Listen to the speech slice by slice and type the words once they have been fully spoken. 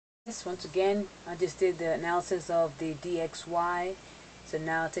Once again, I just did the analysis of the DXY. So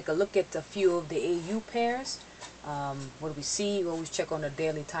now take a look at a few of the AU pairs. What do we see? We always check on the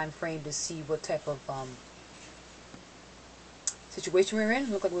daily time frame to see what type of situation we're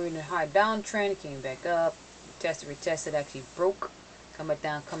in. Look like we're in a high downtrend, came back up, tested, retested, actually broke, come back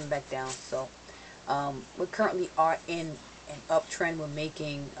down, coming back down. So we currently are in an uptrend. We're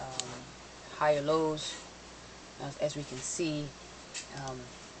making higher lows, as we can see.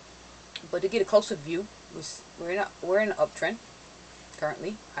 But to get a closer view, we're in an uptrend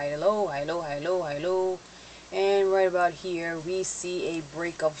currently. High low, high low, high low, high low, and right about here we see a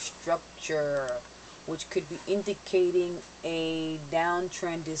break of structure, which could be indicating a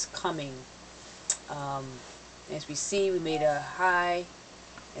downtrend is coming. As we see, we made a high,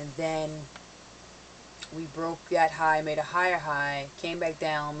 and then we broke that high, made a higher high, came back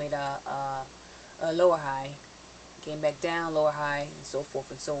down, made a lower high, came back down, lower high, and so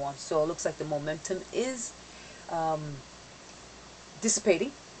forth and so on. So it looks like the momentum is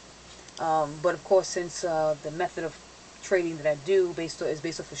dissipating. But of course, since the method of trading that I do is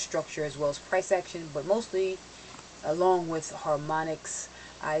based off of structure as well as price action, but mostly along with harmonics,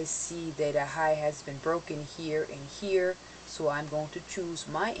 I see that a high has been broken here and here. So I'm going to choose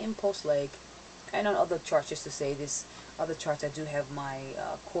my impulse leg. And on other charts, just to say this, other charts I do have my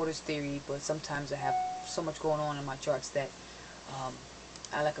quarters theory, but sometimes I have so much going on in my charts that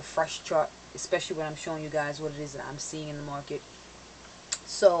I like a fresh chart, especially when I'm showing you guys what it is that I'm seeing in the market.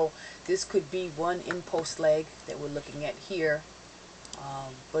 So this could be one impulse leg that we're looking at here,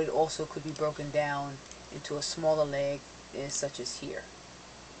 but it also could be broken down into a smaller leg, such as here.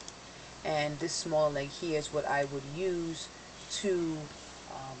 And this smaller leg here is what I would use to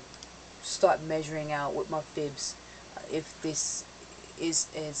start measuring out with my fibs if this is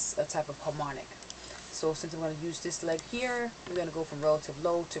a type of harmonic. So since I'm going to use this leg here, we're going to go from relative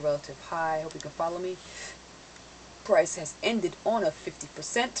low to relative high. I hope you can follow me. Price has ended on a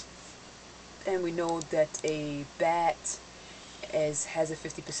 50%, and we know that a bat has a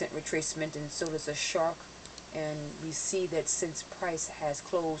 50% retracement, and so does a shark. And we see that since price has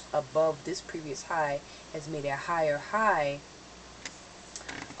closed above this previous high, has made a higher high,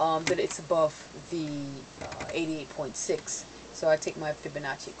 that it's above the 88.6. So I take my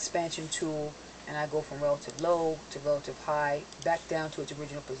Fibonacci expansion tool and I go from relative low to relative high, back down to its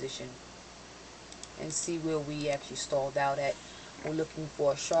original position, and see where we actually stalled out at. We're looking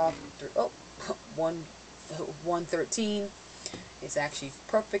for a sharp 113. It's actually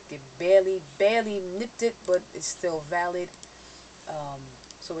perfect. It barely nipped it, but it's still valid.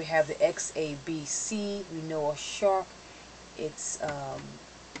 So we have the XABC. We know a shark. Its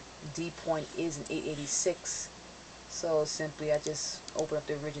D point is an 886. So simply I just open up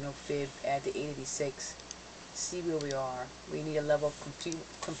the original fib, add the 886, see where we are. We need a level of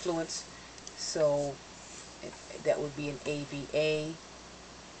confluence. So that would be an ABA,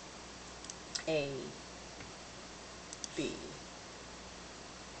 A, B,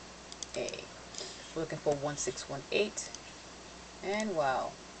 A. We're looking for 1618, and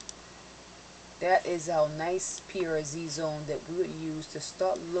wow, that is our nice PRZ zone that we would use to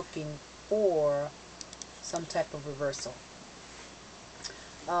start looking for some type of reversal.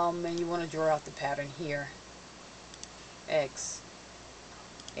 And you want to draw out the pattern here. X,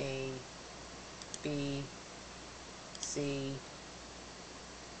 A, B, C,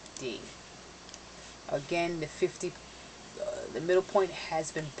 D. Again, the middle point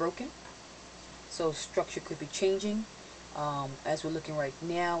has been broken, so structure could be changing. As we're looking right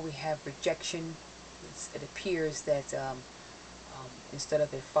now, we have rejection. It appears that instead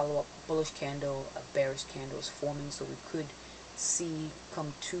of a follow-up bullish candle, a bearish candle is forming. So we could see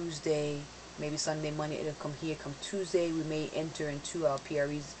come Tuesday, maybe Sunday, Monday, it'll come here. Come Tuesday, we may enter into our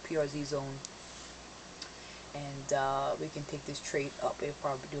PRZ zone, and we can take this trade up. It'll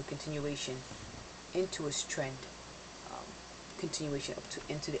probably do a continuation into its trend, continuation up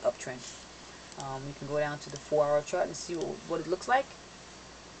into the uptrend. You can go down to the 4-hour chart and see what it looks like.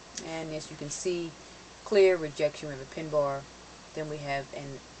 And as you can see, clear rejection. We have a pin bar, then we have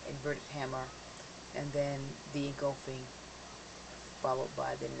an inverted hammer, and then the engulfing, followed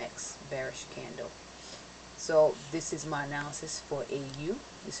by the next bearish candle. So this is my analysis for AU.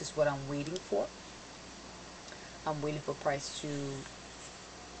 This is what I'm waiting for. I'm waiting for price to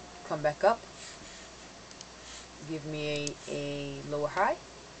come back up, give me a lower high,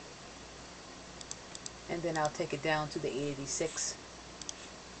 and then I'll take it down to the 886,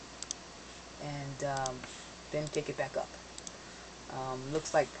 and then take it back up.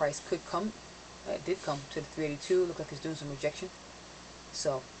 Looks like price could come, did come to the 382. Look like it's doing some rejection.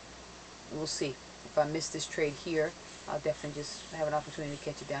 So we'll see. If I miss this trade here, I'll definitely just have an opportunity to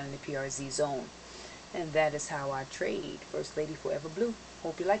catch it down in the PRZ zone. And that is how I trade First Lady Forever Blue.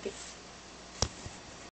 Hope you like it.